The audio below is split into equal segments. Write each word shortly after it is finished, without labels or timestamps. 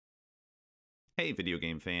Hey, video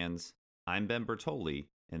game fans. I'm Ben Bertoli,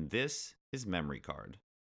 and this is Memory Card.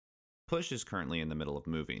 Push is currently in the middle of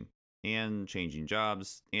moving and changing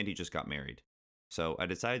jobs, and he just got married. So I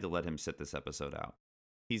decided to let him sit this episode out.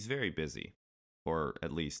 He's very busy, or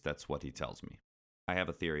at least that's what he tells me. I have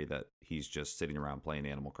a theory that he's just sitting around playing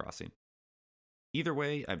Animal Crossing. Either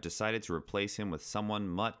way, I've decided to replace him with someone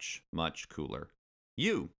much, much cooler.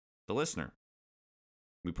 You, the listener.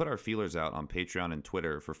 We put our feelers out on Patreon and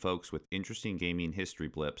Twitter for folks with interesting gaming history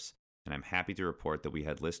blips, and I'm happy to report that we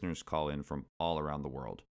had listeners call in from all around the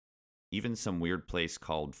world. Even some weird place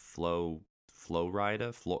called Florida,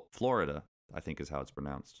 I think is how it's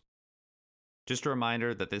pronounced. Just a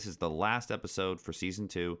reminder that this is the last episode for Season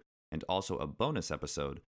 2, and also a bonus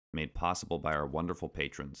episode made possible by our wonderful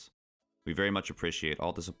patrons. We very much appreciate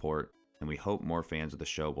all the support, and we hope more fans of the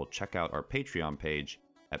show will check out our Patreon page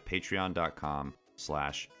at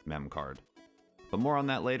patreon.com/memcard. But more on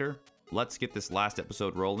that later. Let's get this last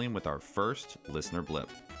episode rolling with our first listener blip.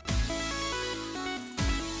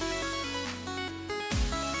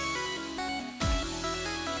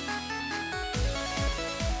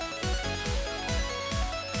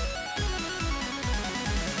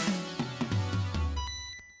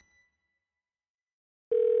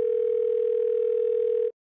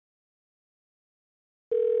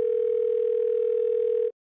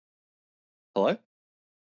 Hello?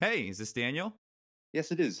 Hey, is this Daniel?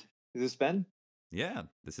 Yes, it is. Is this Ben? Yeah,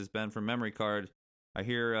 this is Ben from Memory Card. I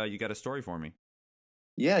hear you got a story for me.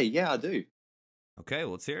 Yeah, I do. Okay,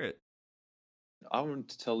 let's hear it. I want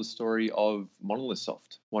to tell the story of Monolith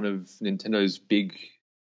Soft, one of Nintendo's big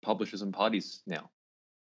publishers and parties now.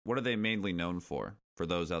 What are they mainly known for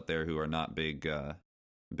those out there who are not big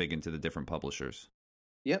into the different publishers?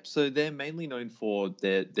 Yep, so they're mainly known for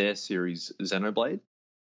their series Xenoblade,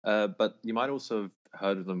 but you might also have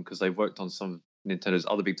heard of them because they've worked on some of Nintendo's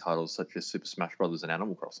other big titles such as Super Smash Bros. And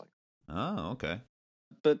Animal Crossing. Oh, okay.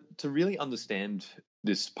 But to really understand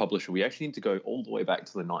this publisher, we actually need to go all the way back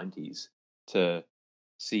to the 90s to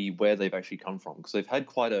see where they've actually come from, because they've had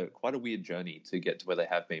quite a weird journey to get to where they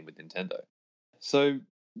have been with Nintendo. So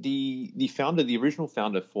the original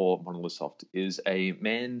founder for Monolith Soft is a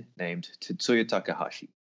man named Tetsuya Takahashi.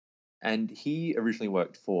 And he originally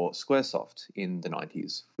worked for Squaresoft in the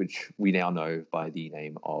 90s, which we now know by the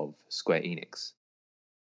name of Square Enix.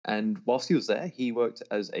 And whilst he was there, he worked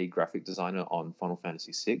as a graphic designer on Final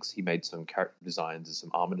Fantasy VI. He made some character designs and some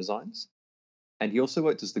armor designs. And he also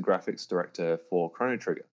worked as the graphics director for Chrono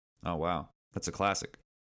Trigger. Oh, wow. That's a classic.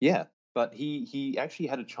 Yeah, but he actually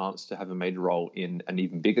had a chance to have a major role in an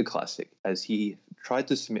even bigger classic, as he tried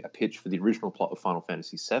to submit a pitch for the original plot of Final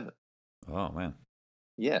Fantasy VII. Oh, man.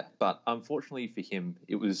 Yeah, but unfortunately for him,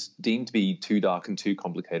 it was deemed to be too dark and too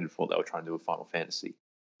complicated for what they were trying to do with Final Fantasy.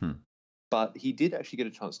 But he did actually get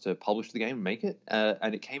a chance to publish the game and make it,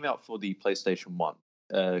 and it came out for the PlayStation 1,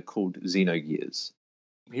 called Xenogears.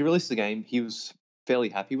 He released the game, he was fairly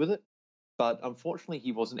happy with it, but unfortunately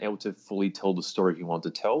he wasn't able to fully tell the story he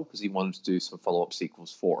wanted to tell because he wanted to do some follow-up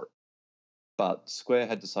sequels for it. But Square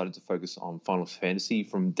had decided to focus on Final Fantasy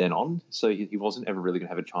from then on, so he wasn't ever really going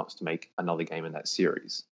to have a chance to make another game in that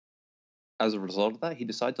series. As a result of that, he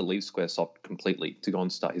decided to leave Squaresoft completely to go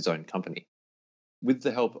and start his own company. With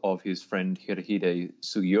the help of his friend Hirohide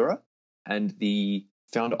Sugiura and the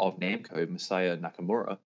founder of Namco, Masaya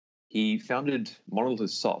Nakamura, he founded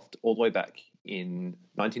Monolith Soft all the way back in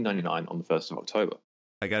 1999 on the 1st of October.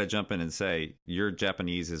 I got to jump in and say, your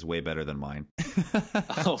Japanese is way better than mine.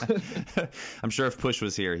 Oh. I'm sure if Push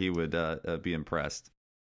was here, he would be impressed.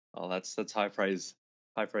 Oh, that's high praise.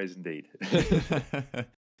 High praise indeed.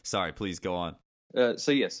 Sorry, please go on.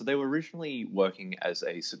 So they were originally working as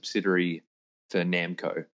a subsidiary for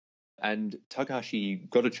Namco, and Takahashi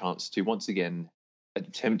got a chance to once again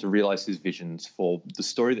attempt to realize his visions for the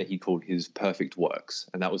story that he called his perfect works,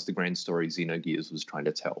 and that was the grand story Xenogears was trying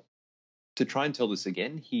to tell. To try and tell this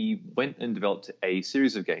again, he went and developed a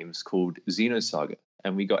series of games called Xenosaga,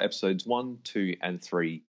 and we got episodes 1, 2, and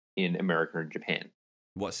 3 in America and Japan.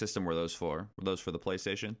 What system were those for? Were those for the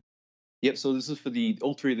PlayStation? Yep, so this is for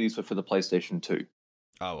all three of these were for the PlayStation 2.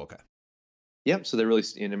 Oh, okay. Yep, so they're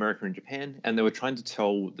released in America and Japan, and they were trying to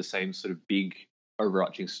tell the same sort of big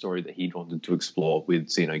overarching story that he'd wanted to explore with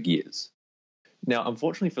Xenogears. Now,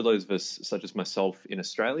 unfortunately for those of us, such as myself in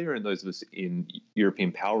Australia and those of us in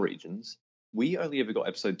European power regions, we only ever got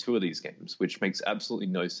episode 2 of these games, which makes absolutely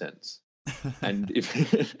no sense. And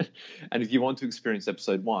if you want to experience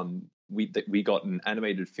episode 1, we got an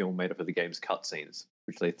animated film made up of the game's cutscenes,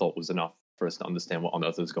 which they thought was enough for us to understand what on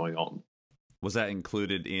earth was going on. Was that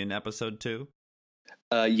included in episode 2?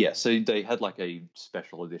 Yeah, so they had like a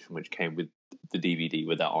special edition which came with the DVD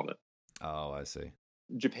with that on it. Oh, I see.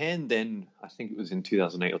 Japan then, I think it was in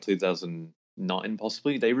 2008 or 2009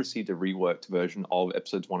 possibly, they received a reworked version of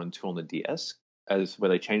episodes 1 and 2 on the DS, as where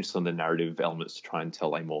they changed some of the narrative elements to try and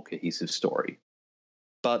tell a more cohesive story.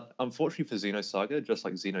 But unfortunately for Xenosaga, just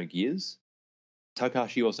like Xenogears,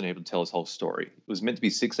 Takahashi wasn't able to tell his whole story. It was meant to be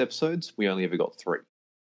 6 episodes, we only ever got 3.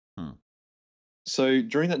 So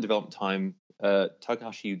during that development time,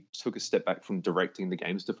 Takahashi took a step back from directing the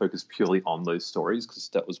games to focus purely on those stories because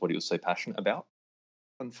that was what he was so passionate about.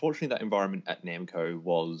 Unfortunately, that environment at Namco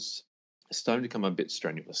was starting to become a bit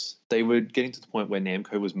strenuous. They were getting to the point where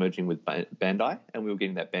Namco was merging with Bandai, and we were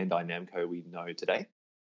getting that Bandai Namco we know today.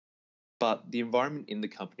 But the environment in the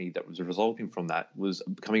company that was resulting from that was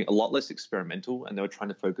becoming a lot less experimental, and they were trying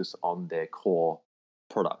to focus on their core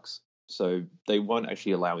products. So they weren't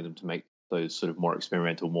actually allowing them to make those sort of more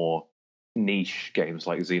experimental, more niche games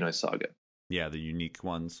like Xenosaga. Yeah, the unique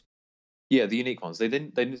ones. Yeah, the unique ones. They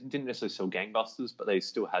didn't necessarily sell gangbusters, but they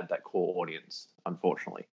still had that core audience,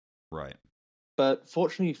 unfortunately. Right. But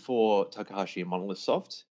fortunately for Takahashi and Monolith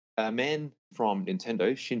Soft, a man from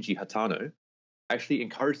Nintendo, Shinji Hatano, actually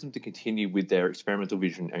encouraged them to continue with their experimental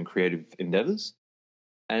vision and creative endeavors,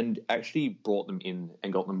 and actually brought them in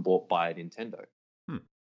and got them bought by Nintendo.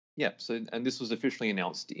 Yeah, and this was officially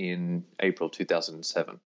announced in April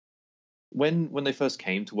 2007. When they first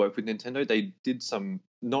came to work with Nintendo, they did some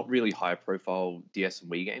not really high-profile DS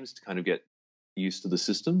and Wii games to kind of get used to the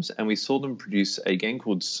systems, and we saw them produce a game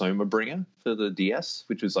called Soma Bringer for the DS,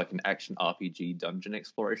 which was like an action RPG dungeon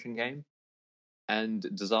exploration game, and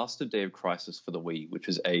Disaster Day of Crisis for the Wii, which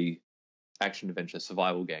is a action-adventure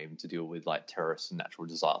survival game to deal with like terrorists and natural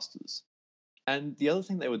disasters. And the other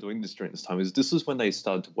thing they were doing during this time is this was when they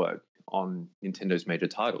started to work on Nintendo's major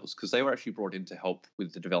titles, because they were actually brought in to help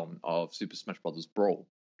with the development of Super Smash Bros. Brawl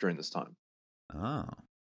during this time. Oh.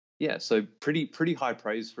 Yeah, so pretty high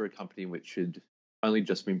praise for a company which had only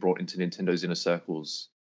just been brought into Nintendo's inner circles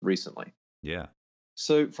recently. Yeah.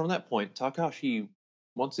 So from that point, Takahashi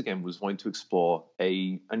once again was wanting to explore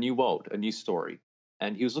a new world, a new story.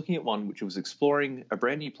 And he was looking at one which was exploring a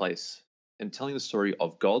brand new place and telling the story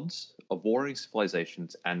of gods, of warring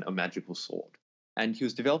civilizations, and a magical sword. And he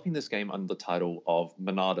was developing this game under the title of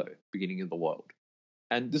Monado, Beginning of the World.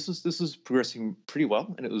 And this was progressing pretty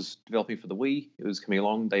well, and it was developing for the Wii. It was coming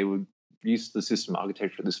along. They were used to the system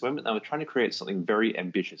architecture at this moment. They were trying to create something very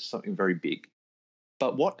ambitious, something very big.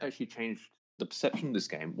 But what actually changed the perception of this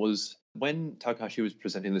game was when Takahashi was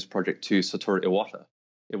presenting this project to Satoru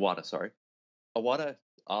Iwata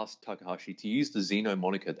asked Takahashi to use the Xeno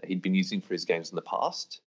moniker that he'd been using for his games in the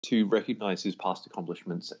past to recognize his past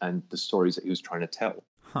accomplishments and the stories that he was trying to tell.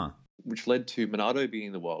 Which led to Monado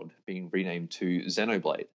Beginning the World being renamed to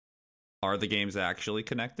Xenoblade. Are the games actually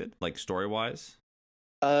connected, like story-wise?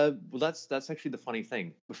 Well, that's actually the funny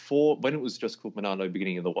thing. Before, when it was just called Monado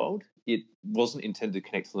Beginning of the World, it wasn't intended to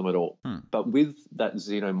connect to them at all. But with that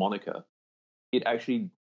Xeno moniker, it actually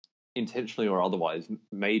intentionally or otherwise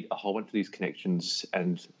made a whole bunch of these connections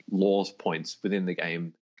and lore points within the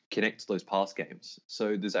game connect to those past games.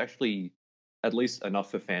 So there's actually at least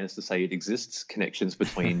enough for fans to say it exists connections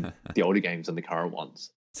between the older games and the current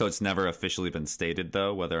ones. So it's never officially been stated,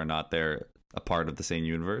 though, whether or not they're a part of the same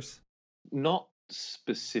universe? Not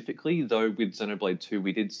specifically, though with Xenoblade 2,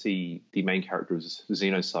 we did see the main character of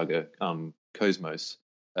Xenosaga, Cosmos,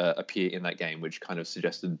 appear in that game, which kind of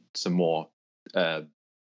suggested some more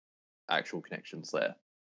actual connections there.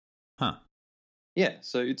 Yeah,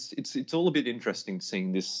 so it's all a bit interesting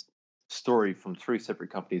seeing this story from 3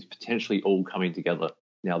 separate companies potentially all coming together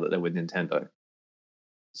now that they're with Nintendo.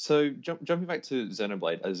 So jumping back to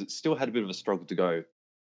Xenoblade, as it still had a bit of a struggle to go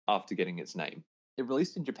after getting its name. It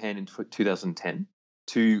released in Japan in 2010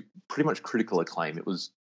 to pretty much critical acclaim. It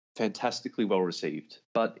was fantastically well received,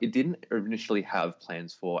 but it didn't initially have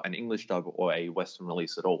plans for an English dub or a Western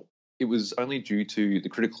release at all. It was only due to the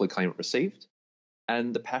critical acclaim it received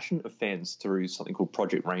and the passion of fans through something called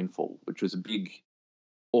Project Rainfall, which was a big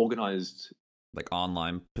organized... like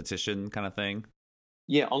online petition kind of thing?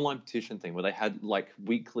 Yeah, online petition thing where they had like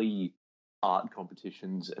weekly art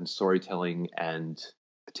competitions and storytelling and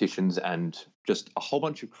petitions and just a whole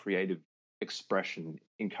bunch of creative expression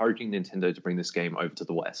encouraging Nintendo to bring this game over to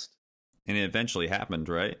the West. And it eventually happened,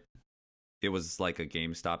 right? It was like a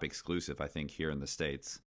GameStop exclusive, I think, here in the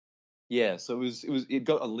States. Yeah, so it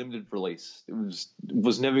got a limited release. It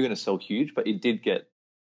was never going to sell huge, but it did get...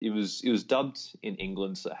 It was dubbed in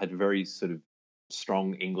England, so it had very sort of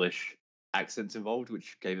strong English accents involved,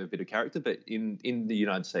 which gave a bit of character. But in the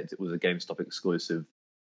United States, it was a GameStop exclusive,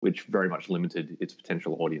 which very much limited its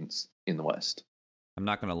potential audience in the West. I'm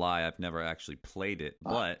not gonna lie, I've never actually played it,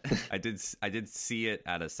 but I did see it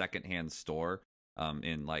at a secondhand store,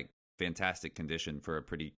 in like fantastic condition for a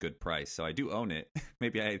pretty good price. So I do own it.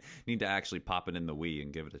 Maybe I need to actually pop it in the Wii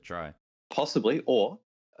and give it a try. Possibly, or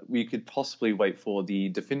we could possibly wait for the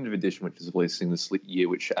definitive edition, which is releasing this year,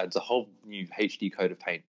 which adds a whole new HD coat of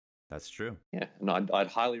paint. That's true. Yeah, and I'd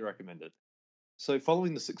highly recommend it. So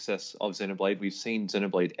following the success of Xenoblade, we've seen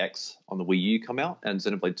Xenoblade X on the Wii U come out and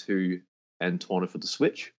Xenoblade 2 and Torna for the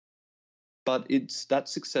Switch. But that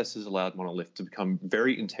success has allowed Monolith to become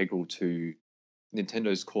very integral to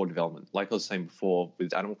Nintendo's core development. Like I was saying before,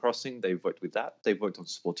 with Animal Crossing, they've worked with that. They've worked on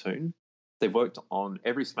Splatoon. They've worked on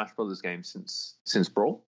every Smash Brothers game since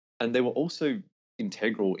Brawl. And they were also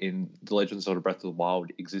integral in The Legend of Zelda Breath of the Wild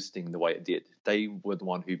existing the way it did. They were the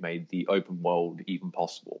one who made the open world even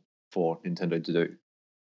possible for Nintendo to do.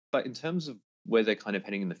 But in terms of where they're kind of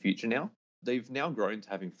heading in the future now, they've now grown to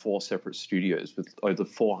having 4 separate studios with over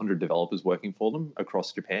 400 developers working for them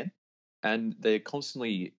across Japan. And they're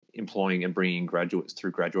constantly employing and bringing graduates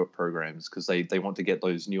through graduate programs because they want to get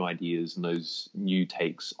those new ideas and those new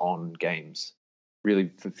takes on games, really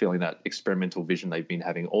fulfilling that experimental vision they've been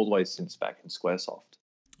having all the way since back in Squaresoft.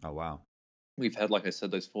 Oh, wow. We've had, like I said,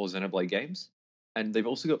 those 4 Xenoblade games. And they've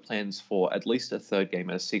also got plans for at least a third game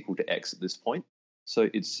and a sequel to X at this point. So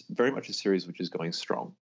it's very much a series which is going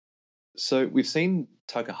strong. So we've seen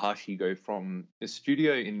Takahashi go from a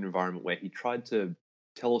studio in an environment where he tried to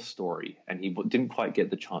tell a story and he didn't quite get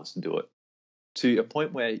the chance to do it, to a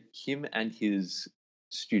point where him and his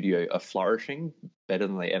studio are flourishing better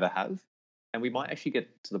than they ever have. And we might actually get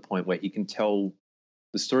to the point where he can tell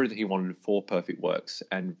the story that he wanted for Perfect Works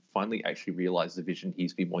and finally actually realize the vision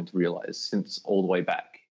he's been wanting to realize since all the way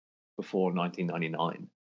back before 1999,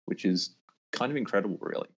 which is kind of incredible,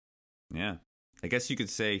 really. Yeah. I guess you could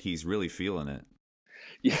say he's really feeling it.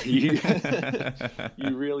 Yeah,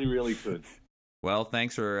 you really, really could. Well,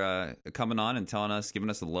 thanks for coming on and giving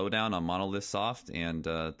us the lowdown on Monolith Soft and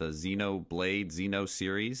the Xenoblade Xeno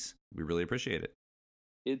series. We really appreciate it.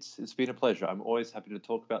 It's been a pleasure. I'm always happy to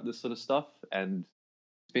talk about this sort of stuff, and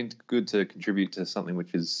it's been good to contribute to something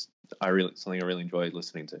which is something I really enjoy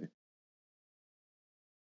listening to.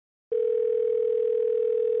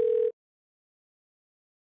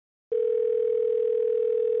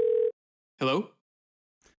 Hello?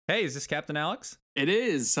 Hey, is this Captain Alex? It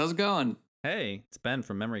is. How's it going? Hey, it's Ben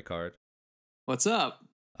from Memory Card. What's up?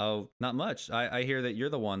 Oh, not much. I hear that you're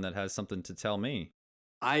the one that has something to tell me.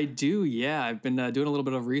 I do, yeah. I've been doing a little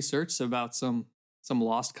bit of research about some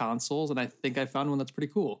lost consoles, and I think I found one that's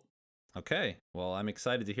pretty cool. Okay. Well, I'm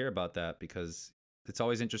excited to hear about that because it's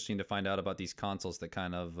always interesting to find out about these consoles that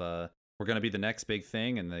kind of were going to be the next big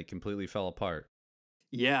thing and they completely fell apart.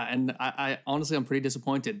 Yeah, and I honestly, I'm pretty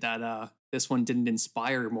disappointed that this one didn't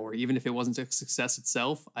inspire more, even if it wasn't a success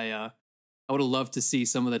itself. I would have loved to see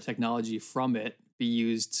some of the technology from it be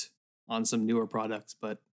used on some newer products,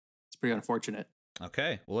 but it's pretty unfortunate.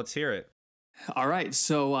 Okay, well, let's hear it. All right,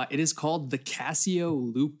 so it is called the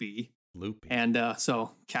Casio Loopy. And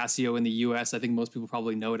so Casio in the US, I think most people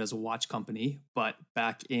probably know it as a watch company, but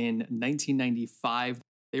back in 1995,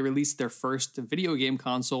 they released their first video game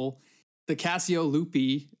console. The Casio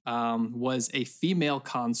Loopy was a female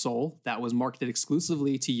console that was marketed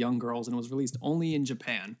exclusively to young girls and was released only in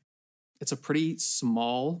Japan. It's a pretty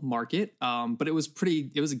small market, but it was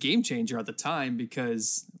a game changer at the time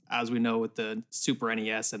because, as we know with the Super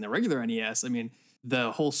NES and the regular NES, I mean,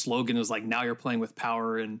 the whole slogan was like, now you're playing with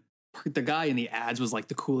power, and the guy in the ads was like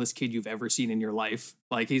the coolest kid you've ever seen in your life.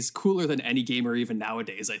 Like, he's cooler than any gamer even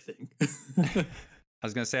nowadays, I think. I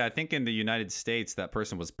was going to say, I think in the United States, that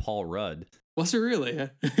person was Paul Rudd. Was it really?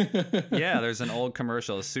 Yeah, there's an old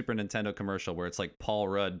commercial, a Super Nintendo commercial, where it's like Paul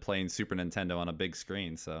Rudd playing Super Nintendo on a big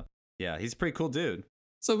screen. So, yeah, he's a pretty cool dude.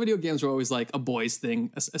 So video games were always like a boys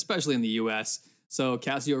thing, especially in the US. So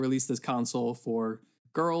Casio released this console for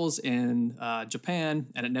girls in Japan,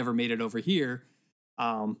 and it never made it over here.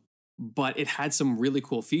 But it had some really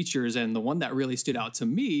cool features, and the one that really stood out to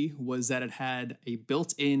me was that it had a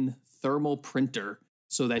built-in thermal printer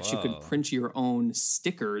so that you could print your own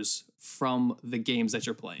stickers from the games that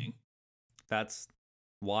you're playing. That's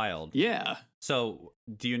wild. Yeah. So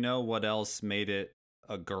do you know what else made it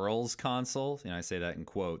a girls' console? You know, I say that in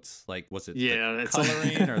quotes. Like, was it the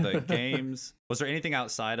coloring or the games? Was there anything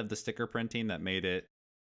outside of the sticker printing that made it?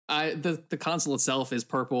 The console itself is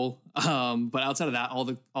purple, but outside of that,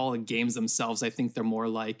 all the games themselves, I think they're more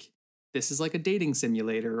like, this is like a dating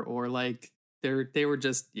simulator, or like they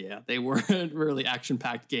weren't really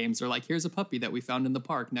action-packed games, or like, here's a puppy that we found in the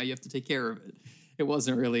park, now you have to take care of it. It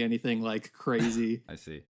wasn't really anything like crazy. I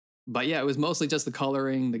see. But yeah, it was mostly just the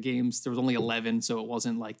coloring, the games. There was only 11, so it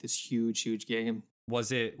wasn't like this huge game. Were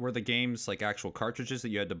the games like actual cartridges that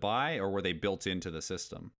you had to buy, or were they built into the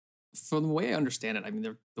system? From the way I understand it, I mean,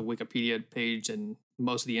 the Wikipedia page and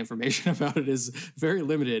most of the information about it is very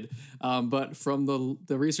limited. But from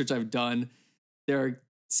the research I've done, there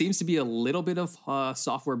seems to be a little bit of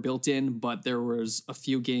software built in, but there was a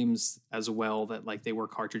few games as well that like they were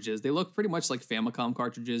cartridges. They look pretty much like Famicom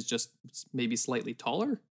cartridges, just maybe slightly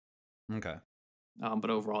taller. Okay. But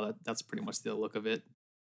overall, that's pretty much the look of it.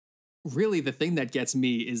 Really, the thing that gets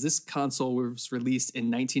me is this console was released in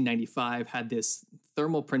 1995, had this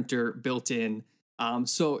thermal printer built in.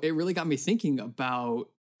 So it really got me thinking about,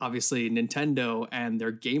 obviously, Nintendo and their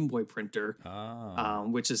Game Boy printer,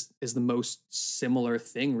 which is the most similar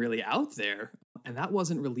thing really out there. And that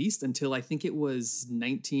wasn't released until I think it was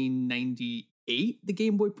 1998, the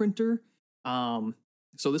Game Boy printer.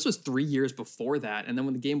 So this was 3 years before that. And then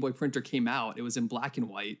when the Game Boy printer came out, it was in black and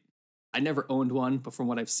white. I never owned one, but from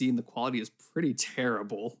what I've seen, the quality is pretty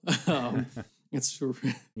terrible. It's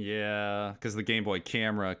yeah, because the Game Boy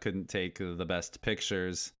camera couldn't take the best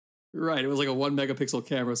pictures. Right, it was like a 1 megapixel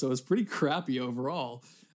camera, so it was pretty crappy overall.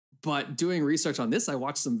 But doing research on this, I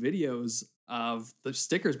watched some videos of the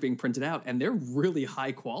stickers being printed out, and they're really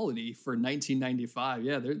high quality for 1995.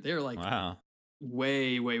 Yeah, they're like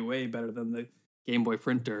way better than the Game Boy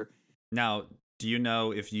printer. Now, do you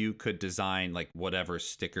know if you could design like whatever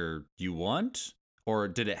sticker you want, or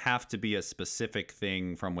did it have to be a specific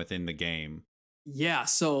thing from within the game? Yeah,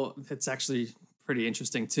 so it's actually pretty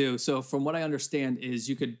interesting too. So from what I understand is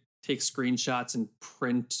you could take screenshots and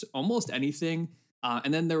print almost anything.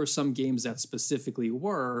 And then there were some games that specifically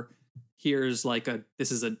were, here's like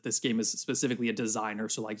this game is specifically a designer.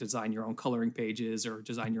 So like design your own coloring pages or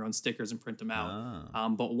design your own stickers and print them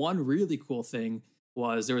out. But one really cool thing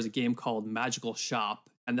was there was a game called Magical Shop,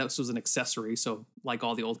 and this was an accessory. So like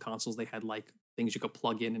all the old consoles, they had like things you could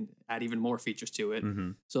plug in and add even more features to it.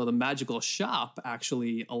 Mm-hmm. So the Magical Shop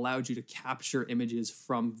actually allowed you to capture images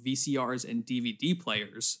from VCRs and DVD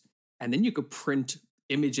players, and then you could print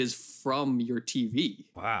images from your TV.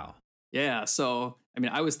 Wow. Yeah. So, I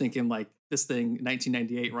mean, I was thinking like this thing,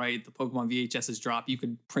 1998, right? The Pokemon VHS's drop, you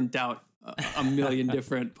could print out a million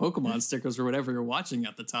different Pokemon stickers or whatever you're watching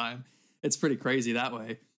at the time. It's pretty crazy that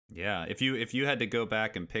way. Yeah. If you had to go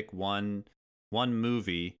back and pick one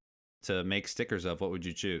movie to make stickers of, what would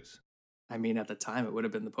you choose? I mean, at the time, it would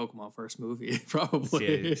have been the Pokemon first movie,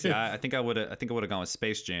 probably. See, I think I would have gone with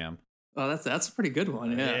Space Jam. Oh, that's a pretty good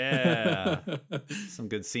one. Yeah. Yeah. Some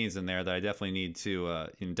good scenes in there that I definitely need to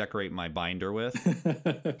decorate my binder with.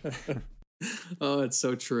 Oh, it's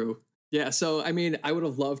so true. Yeah, so I mean, I would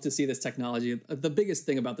have loved to see this technology. The biggest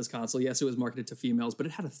thing about this console, yes, it was marketed to females, but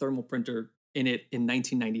it had a thermal printer in it in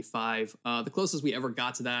 1995. The closest we ever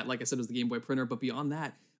got to that, like I said, was the Game Boy printer. But beyond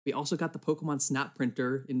that, we also got the Pokemon Snap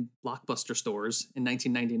printer in Blockbuster stores in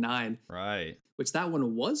 1999. Right. Which that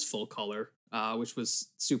one was full color, which was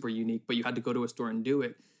super unique, but you had to go to a store and do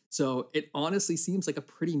it. So it honestly seems like a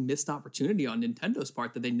pretty missed opportunity on Nintendo's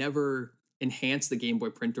part that they never enhanced the Game Boy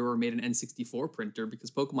printer or made an N64 printer, because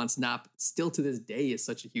Pokemon Snap still to this day is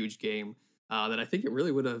such a huge game that I think it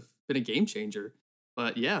really would have been a game changer.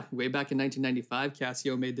 But yeah, way back in 1995,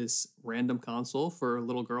 Casio made this random console for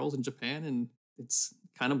little girls in Japan, and it's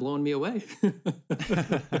kind of blowing me away.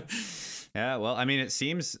 Yeah, well, I mean, it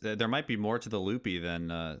seems there might be more to the Loopy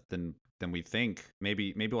than we think.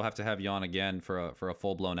 Maybe we'll have to have you on again for a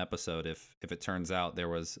full blown episode if it turns out there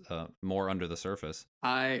was more under the surface.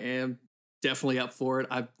 I am definitely up for it.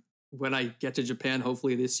 When I get to Japan,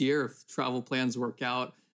 hopefully this year, if travel plans work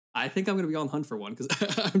out, I think I'm going to be on hunt for one,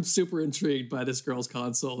 because I'm super intrigued by this girl's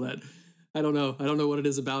console. That I don't know what it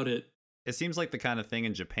is about it. It seems like the kind of thing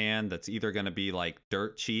in Japan that's either going to be like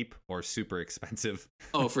dirt cheap or super expensive.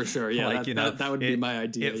 Oh, for sure. Yeah, like, that would be my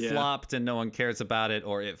idea. It flopped and no one cares about it,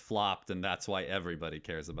 or it flopped and that's why everybody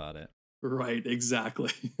cares about it. Right,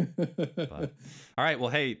 exactly. But, all right, well,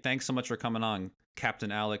 hey, thanks so much for coming on,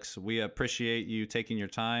 Captain Alex. We appreciate you taking your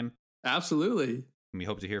time. Absolutely. And we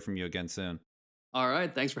hope to hear from you again soon. All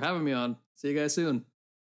right, thanks for having me on. See you guys soon.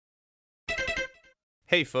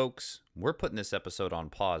 Hey folks, we're putting this episode on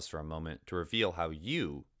pause for a moment to reveal how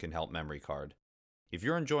you can help Memory Card. If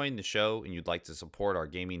you're enjoying the show and you'd like to support our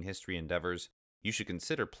gaming history endeavors, you should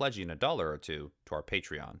consider pledging $1 or $2 to our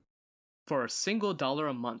Patreon. For a single $1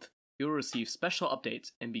 a month, you'll receive special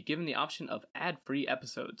updates and be given the option of ad-free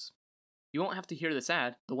episodes. You won't have to hear this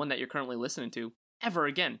ad, the one that you're currently listening to, ever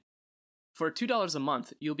again. For $2 a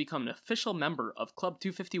month, you'll become an official member of Club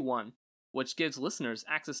 251, which gives listeners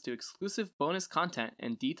access to exclusive bonus content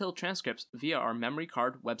and detailed transcripts via our Memory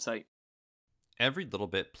Card website. Every little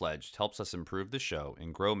bit pledged helps us improve the show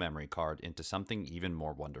and grow Memory Card into something even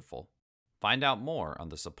more wonderful. Find out more on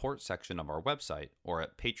the support section of our website or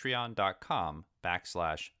at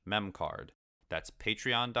patreon.com/memcard. That's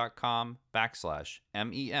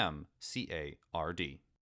patreon.com/MEMCARD.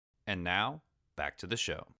 And now, back to the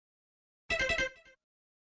show.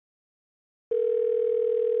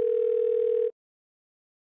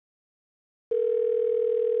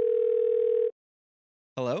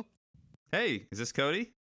 Hello? Hey, is this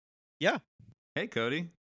Cody? Yeah. Hey,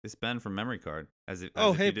 Cody. It's Ben from Memory Card. As if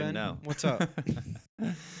Hey, you didn't Ben. know. What's up?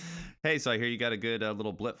 Hey, so I hear you got a good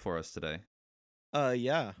little blip for us today.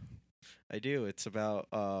 Yeah, I do. It's about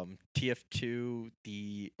TF2,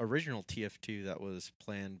 the original TF2 that was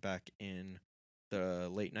planned back in the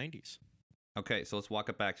late 90s. Okay, so let's walk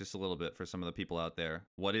it back just a little bit for some of the people out there.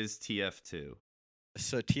 What is TF2?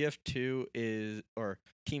 So TF2 is, or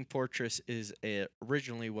Team Fortress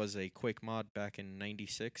originally was a Quake mod back in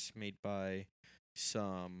 96 made by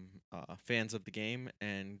some fans of the game,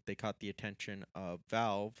 and they caught the attention of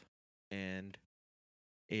Valve, and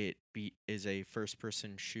it is a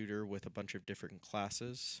first-person shooter with a bunch of different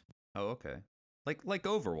classes. Oh, okay. Like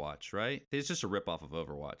Overwatch, right? It's just a ripoff of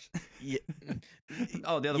Overwatch. Yeah.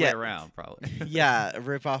 Oh, the other way around, probably. Yeah, a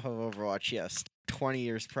ripoff of Overwatch, yes. 20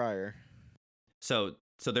 years prior. So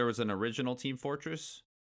there was an original Team Fortress?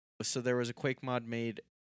 So there was a Quake mod made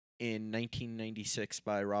in 1996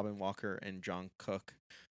 by Robin Walker and John Cook,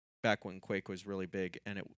 back when Quake was really big,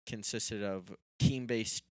 and it consisted of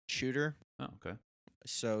team-based shooter. Oh, okay.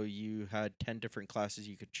 So you had 10 different classes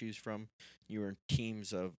you could choose from. You were in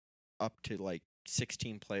teams of up to like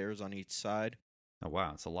 16 players on each side. Oh,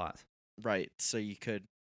 wow, it's a lot. Right, so you could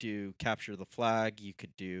do capture the flag, you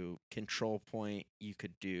could do control point, you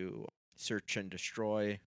could do search and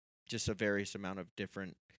destroy, just a various amount of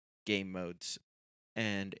different game modes.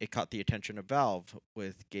 And it caught the attention of Valve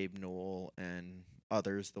with Gabe Newell and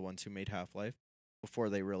others, the ones who made Half-Life,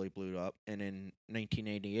 before they really blew up. And in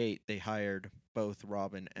 1988, they hired both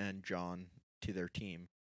Robin and John to their team.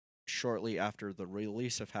 Shortly after the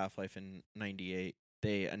release of Half-Life in 98,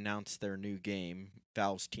 they announced their new game,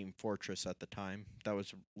 Valve's Team Fortress at the time, that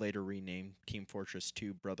was later renamed Team Fortress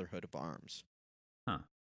 2 Brotherhood of Arms. Huh.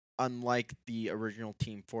 Unlike the original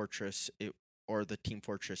Team Fortress, or the Team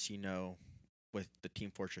Fortress with the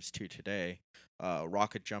Team Fortress 2 today,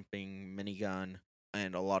 rocket jumping, minigun,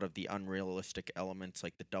 and a lot of the unrealistic elements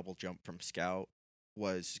like the double jump from Scout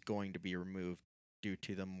was going to be removed due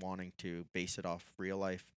to them wanting to base it off real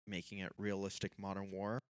life, making it realistic modern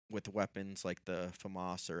war with weapons like the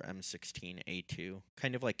FAMAS or M16A2,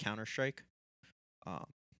 kind of like Counter-Strike.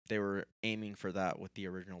 They were aiming for that with the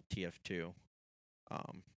original TF2,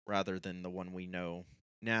 rather than the one we know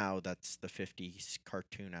now that's the 50s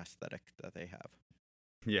cartoon aesthetic that they have.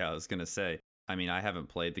 Yeah, I was going to say, I mean, I haven't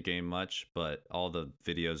played the game much, but all the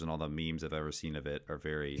videos and all the memes I've ever seen of it are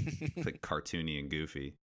very like cartoony and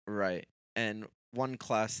goofy. Right. And one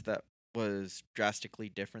class that was drastically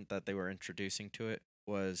different that they were introducing to it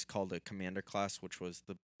was called a commander class, which was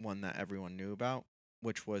the one that everyone knew about,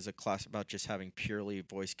 which was a class about just having purely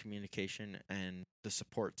voice communication and the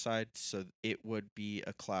support side. So it would be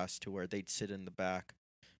a class to where they'd sit in the back,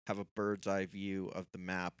 have a bird's eye view of the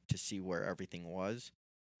map to see where everything was,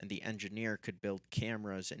 and the engineer could build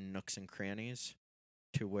cameras in nooks and crannies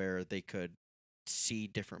to where they could see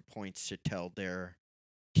different points to tell their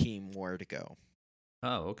team where to go.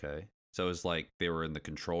 Oh, okay. So it was like they were in the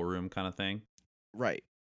control room kind of thing? Right.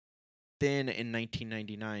 Then in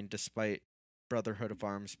 1999, despite Brotherhood of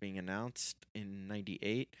Arms being announced in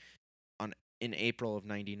 98, in April of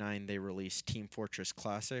 99, they released Team Fortress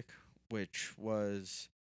Classic, which was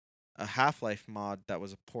a Half-Life mod that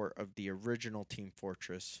was a port of the original Team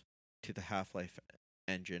Fortress to the Half-Life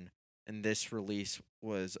engine. And this release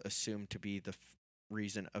was assumed to be the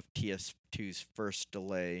reason of TF2's first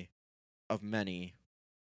delay of many.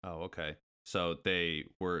 Oh, okay. So they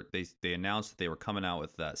announced that they were coming out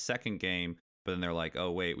with that second game, but then they're like,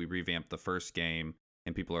 "Oh, wait, we revamped the first game."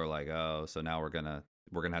 And people are like, "Oh, so now we're going to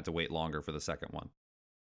have to wait longer for the second one."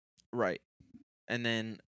 Right. And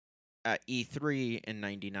then at E3 in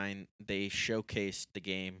 99, they showcased the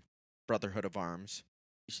game Brotherhood of Arms,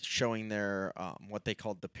 showing their what they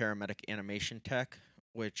called the paramedic animation tech,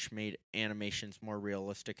 which made animations more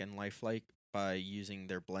realistic and lifelike by using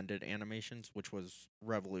their blended animations, which was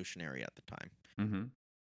revolutionary at the time. Mm-hmm.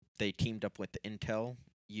 They teamed up with Intel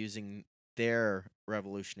using their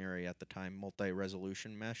revolutionary at the time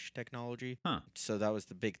multi-resolution mesh technology. Huh. So that was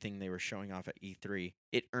the big thing they were showing off at E3.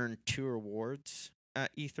 It earned 2 awards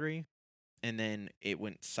at E3, and then it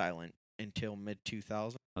went silent until mid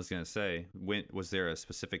 2000. I was gonna say, was there a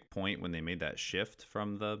specific point when they made that shift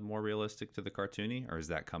from the more realistic to the cartoony, or is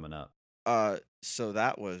that coming up? So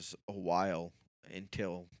that was a while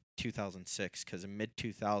until 2006, because in mid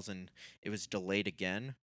 2000 it was delayed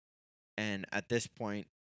again, and at this point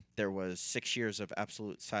there was 6 years of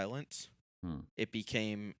absolute silence. It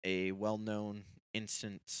became a well-known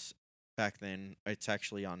instance back then. It's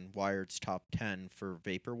actually on Wired's top 10 for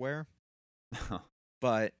vaporware.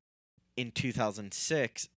 But in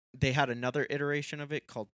 2006, they had another iteration of it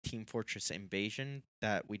called Team Fortress Invasion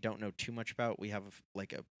that we don't know too much about. We have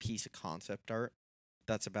like a piece of concept art.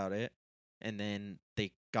 That's about it. And then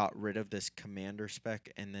they got rid of this commander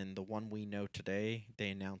spec, and then the one we know today, they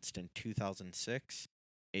announced in 2006.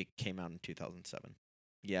 It came out in 2007.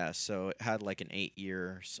 Yeah, so it had like an 8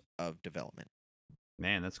 years of development.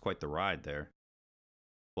 Man, that's quite the ride there.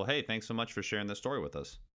 Well, hey, thanks so much for sharing this story with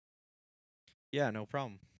us. Yeah, no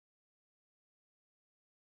problem.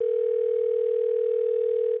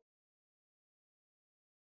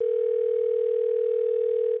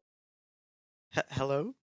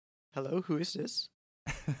 Hello? Hello, who is this?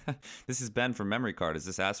 This is Ben from Memory Card. Is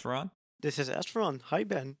this Aspheron? This is Aspheron. Hi,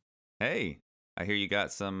 Ben. Hey, I hear you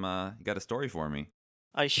got a story for me.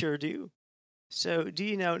 I sure do. So, do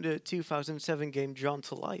you know the 2007 game Drawn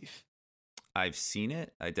to Life? I've seen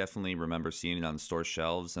it. I definitely remember seeing it on store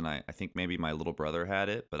shelves, and I think maybe my little brother had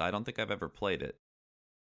it, but I don't think I've ever played it.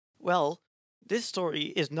 Well, this story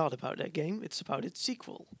is not about that game, it's about its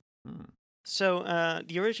sequel. So,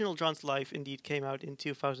 the original Drawn to Life indeed came out in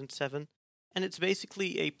 2007, and it's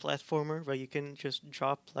basically a platformer where you can just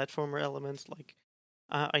draw platformer elements like,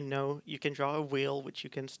 I know, you can draw a wheel which you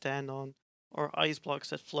can stand on, or ice blocks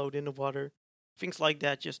that float in the water. Things like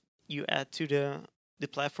that, just you add to the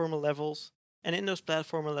platformer levels. And in those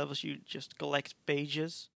platformer levels, you just collect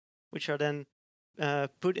pages, which are then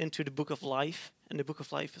put into the Book of Life. And the Book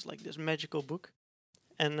of Life is like this magical book.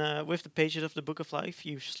 And with the pages of the Book of Life,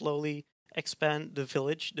 you slowly expand the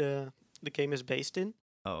village the game is based in.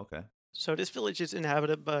 Oh, okay. So this village is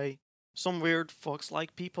inhabited by some weird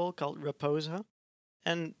fox-like people called Raposa.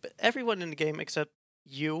 And everyone in the game except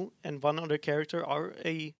you and one other character are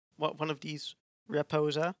one of these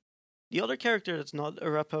Raposa. The other character that's not a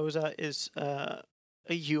Raposa is a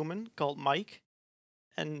human called Mike.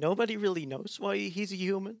 And nobody really knows why he's a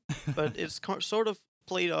human, but it's sort of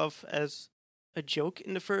played off as a joke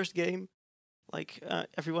in the first game. Like,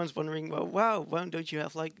 everyone's wondering, well, wow, why don't you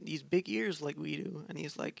have, like, these big ears like we do? And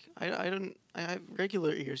he's like, I have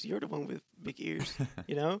regular ears. You're the one with big ears,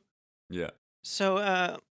 you know? Yeah. So,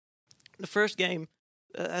 the first game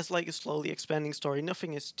has, like, a slowly expanding story.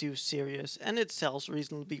 Nothing is too serious, and it sells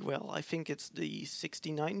reasonably well. I think it's the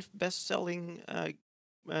 69th best-selling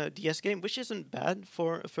DS game, which isn't bad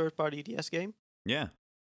for a third-party DS game. Yeah.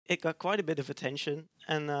 It got quite a bit of attention,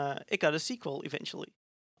 and it got a sequel eventually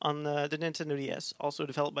on the Nintendo DS, also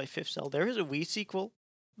developed by Fifth Cell. There is a Wii sequel,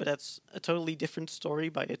 but that's a totally different story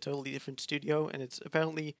by a totally different studio, and it's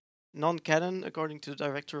apparently non-canon according to the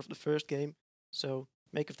director of the first game, so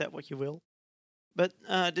make of that what you will. But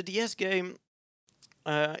the DS game,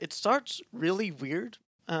 it starts really weird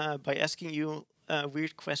by asking you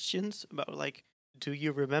weird questions about, like, do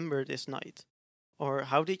you remember this night? Or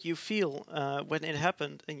how did you feel when it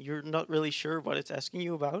happened? And you're not really sure what it's asking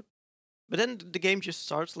you about. But then the game just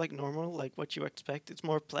starts like normal, like what you expect. It's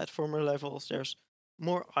more platformer levels, there's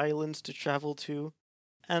more islands to travel to.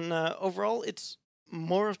 And overall, it's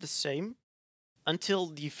more of the same until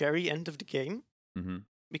the very end of the game. Mm-hmm.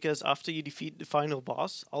 Because after you defeat the final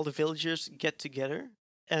boss, all the villagers get together,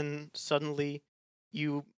 and suddenly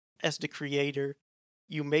you, as the creator,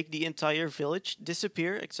 you make the entire village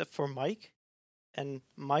disappear except for Mike. And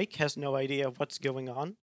Mike has no idea what's going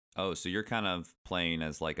on. Oh, so you're kind of playing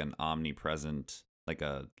as like an omnipresent, like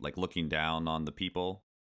looking down on the people?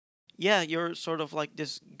 Yeah, you're sort of like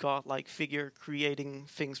this godlike figure creating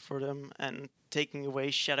things for them and taking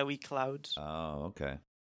away shadowy clouds. Oh, okay.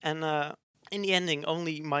 And in the ending,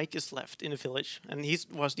 only Mike is left in the village, and he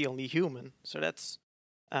was the only human. So that's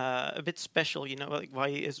a bit special, you know, like, why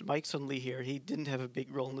is Mike suddenly here? He didn't have a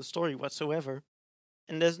big role in the story whatsoever.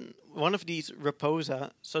 And then one of these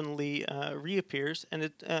Raposa suddenly reappears,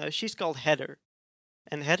 and she's called Heather.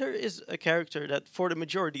 And Heather is a character that, for the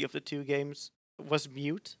majority of the two games, was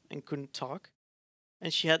mute and couldn't talk.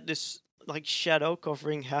 And she had this, like, shadow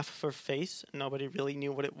covering half of her face, and nobody really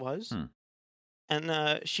knew what it was.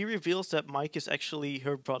 And she reveals that Mike is actually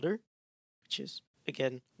her brother, which is,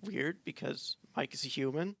 again, weird, because Mike is a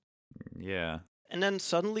human. Yeah. And then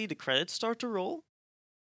suddenly the credits start to roll,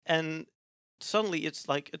 and suddenly it's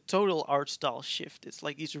like a total art style shift. It's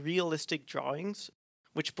like these realistic drawings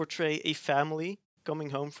which portray a family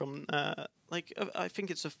coming home from I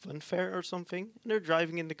think it's a fun fair or something, and they're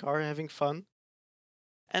driving in the car having fun.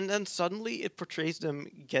 And then suddenly it portrays them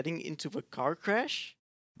getting into a car crash.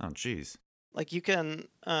 Oh, jeez. Like you can,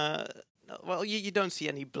 you don't see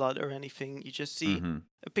any blood or anything. You just see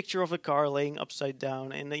a picture of a car laying upside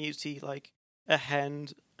down, and then you see like a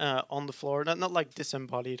hand on the floor. Not like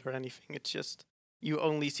disembodied or anything. It's just you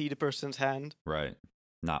only see the person's hand. Right.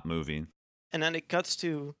 Not moving. And then it cuts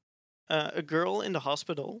to a girl in the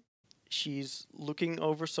hospital. She's looking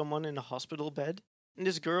over someone in a hospital bed. And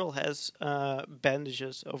this girl has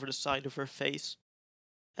bandages over the side of her face.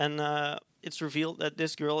 And it's revealed that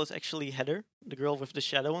this girl is actually Heather, the girl with the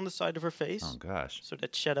shadow on the side of her face. Oh, gosh. So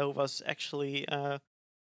that shadow was actually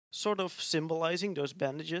sort of symbolizing those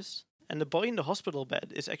bandages. And the boy in the hospital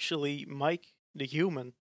bed is actually Mike, the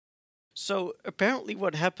human. So apparently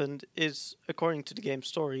what happened is, according to the game's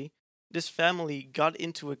story, this family got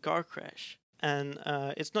into a car crash. And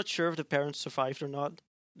it's not sure if the parents survived or not.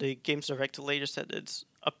 The game's director later said it's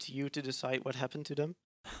up to you to decide what happened to them.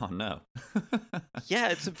 Oh no. Yeah,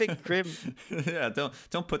 it's a bit grim. Yeah,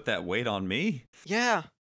 don't put that weight on me. Yeah.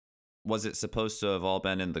 Was it supposed to have all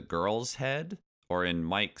been in the girl's head or in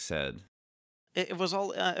Mike's head? It was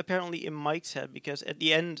all apparently in Mike's head, because at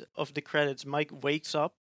the end of the credits, Mike wakes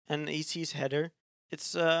up and he sees Heather.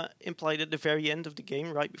 It's implied at the very end of the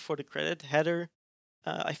game, right before the credit. Heather,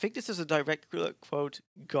 I think this is a direct quote,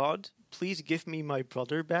 "God, please give me my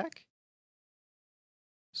brother back."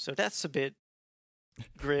 So that's a bit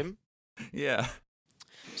grim. Yeah.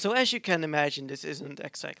 So as you can imagine, this isn't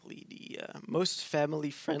exactly the most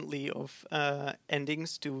family-friendly of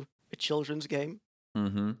endings to a children's game.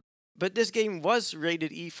 Mm-hmm. But this game was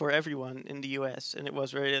rated E for everyone in the US, and it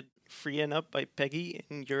was rated 3 and up by PEGI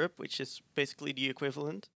in Europe, which is basically the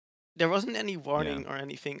equivalent. There wasn't any warning or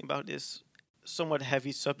anything about this somewhat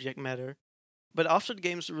heavy subject matter. But after the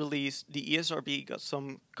game's release, the ESRB got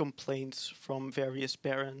some complaints from various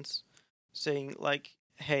parents saying, like,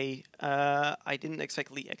 hey, I didn't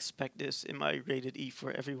exactly expect this in my rated E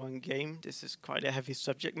for everyone game. This is quite a heavy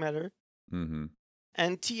subject matter. Mm-hmm.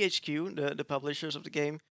 And THQ, the publishers of the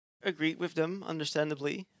game, agreed with them,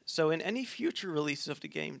 understandably. So in any future releases of the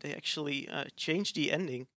game, they actually changed the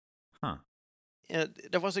ending. Huh.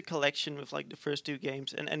 There was a collection with like the first 2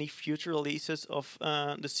 games, and any future releases of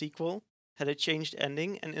the sequel had a changed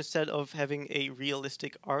ending. And instead of having a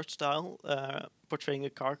realistic art style portraying a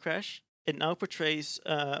car crash, it now portrays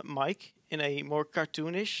Mike in a more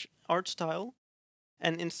cartoonish art style.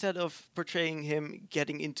 And instead of portraying him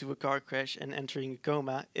getting into a car crash and entering a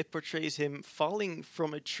coma, it portrays him falling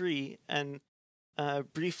from a tree and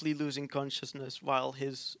briefly losing consciousness while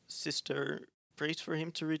his sister prays for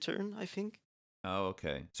him to return, I think. Oh,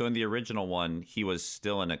 okay. So in the original one, he was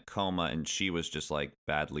still in a coma and she was just like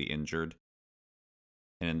badly injured.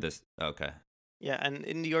 And in this, okay. Yeah, and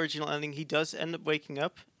in the original ending, he does end up waking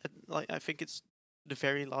up. I think it's the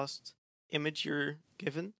very last image you're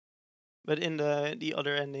given. But in the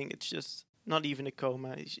other ending, it's just not even a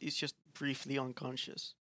coma. He's just briefly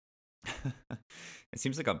unconscious. It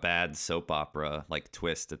seems like a bad soap opera like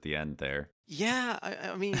twist at the end there. Yeah,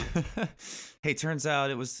 I mean, hey, turns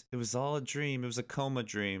out it was all a dream. It was a coma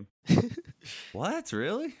dream. What?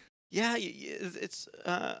 Really? Yeah, it's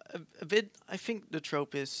a bit. I think the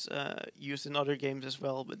trope is used in other games as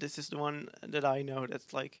well, but this is the one that I know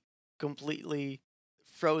that's like completely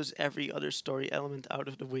throws every other story element out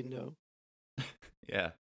of the window.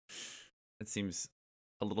 Yeah, it seems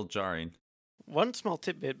a little jarring. One small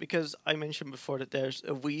tidbit, because I mentioned before that there's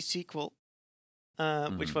a Wii sequel,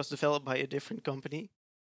 which was developed by a different company.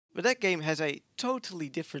 But that game has a totally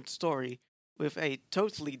different story with a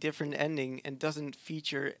totally different ending and doesn't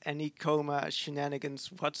feature any coma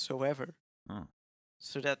shenanigans whatsoever. Oh.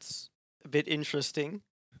 So that's a bit interesting.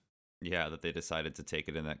 Yeah, that they decided to take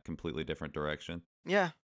it in that completely different direction.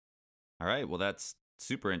 Yeah. All right, well, that's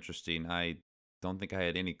super interesting. I don't think I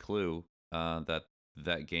had any clue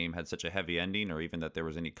that game had such a heavy ending, or even that there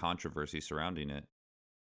was any controversy surrounding it.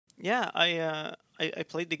 Yeah, I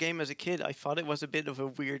played the game as a kid. I thought it was a bit of a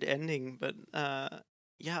weird ending, but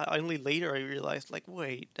yeah, only later I realized, like,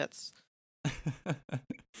 wait, that's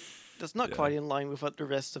not quite in line with what the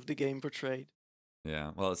rest of the game portrayed.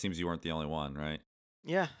 Yeah, well, it seems you weren't the only one, right?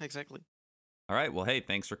 Yeah, exactly. All right, well, hey,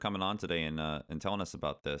 thanks for coming on today and telling us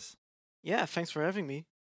about this. Yeah, thanks for having me.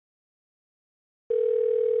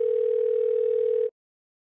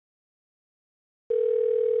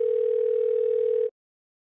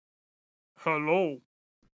 Hello.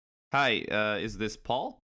 Hi, is this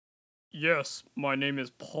Paul? Yes, my name is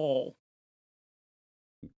Paul.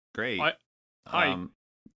 Great. Hi.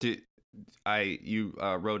 you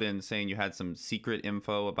wrote in saying you had some secret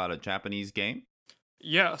info about a Japanese game.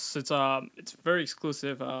 Yes, it's very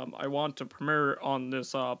exclusive. I want to premiere on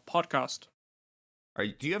this podcast.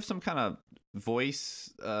 Do you have some kind of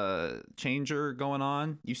voice changer going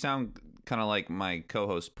on? You sound kind of like my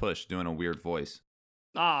co-host Push doing a weird voice.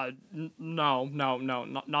 No,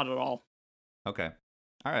 not at all. Okay.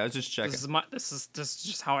 All right, I was just checking. This is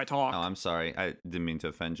just how I talk. Oh, I'm sorry. I didn't mean to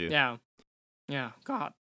offend you. Yeah.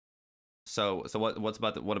 God. So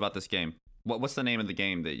what about this game? What's the name of the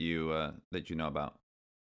game that you know about?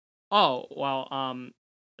 Oh, well,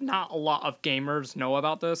 not a lot of gamers know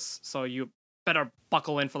about this, so you better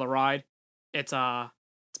buckle in for the ride. It's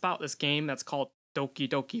about this game that's called Doki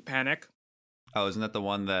Doki Panic. Oh, isn't that the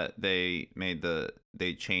one that they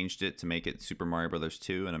changed it to make it Super Mario Brothers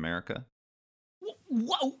 2 in America?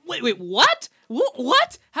 Wait, what?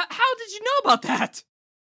 What? How did you know about that?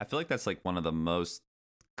 I feel like that's like one of the most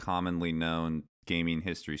commonly known gaming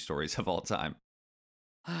history stories of all time.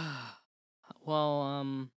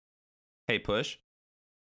 Well, Hey, Push.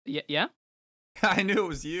 Yeah? I knew it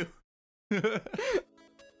was you.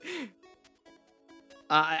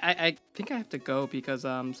 I think I have to go because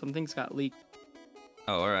some things got leaked.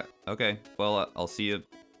 Oh, all right. Okay. Well, I'll see you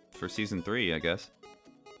for season 3, I guess.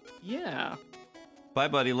 Yeah. Bye,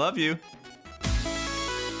 buddy. Love you.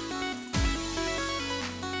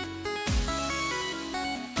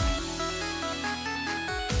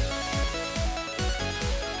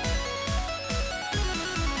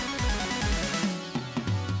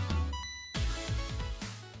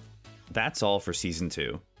 That's all for season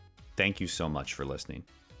 2. Thank you so much for listening.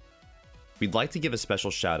 We'd like to give a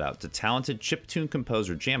special shout out to talented chiptune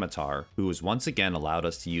composer Jamatar, who has once again allowed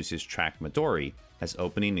us to use his track Midori as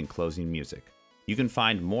opening and closing music. You can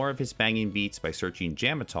find more of his banging beats by searching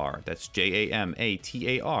Jamatar, that's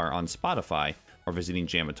Jamatar, on Spotify, or visiting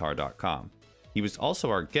jamatar.com. He was also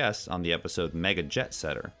our guest on the episode Mega Jet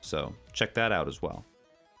Setter, so check that out as well.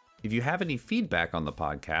 If you have any feedback on the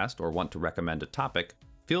podcast or want to recommend a topic,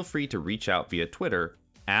 feel free to reach out via Twitter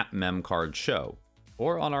 @MemCardShow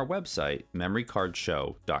or on our website,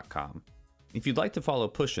 memorycardshow.com. If you'd like to follow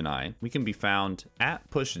Push and I, we can be found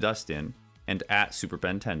 @PushDustin and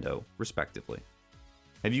 @SuperBentendo, respectively.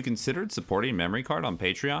 Have you considered supporting Memory Card on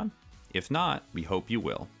Patreon? If not, we hope you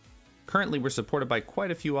will. Currently, we're supported by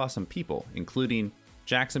quite a few awesome people, including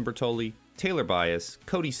Jackson Bertoli, Taylor Bias,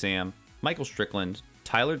 Cody Sam, Michael Strickland,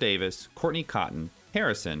 Tyler Davis, Courtney Cotton,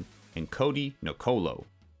 Harrison, and Cody Nicolo.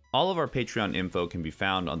 All of our Patreon info can be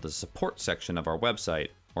found on the support section of our website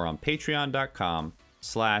or on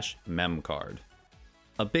patreon.com/memcard.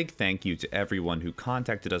 A big thank you to everyone who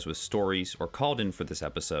contacted us with stories or called in for this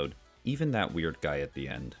episode, even that weird guy at the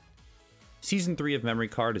end. Season 3 of Memory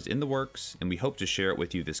Card is in the works, and we hope to share it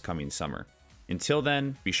with you this coming summer. Until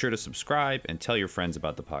then, be sure to subscribe and tell your friends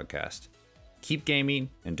about the podcast. Keep gaming,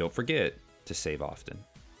 and don't forget to save often.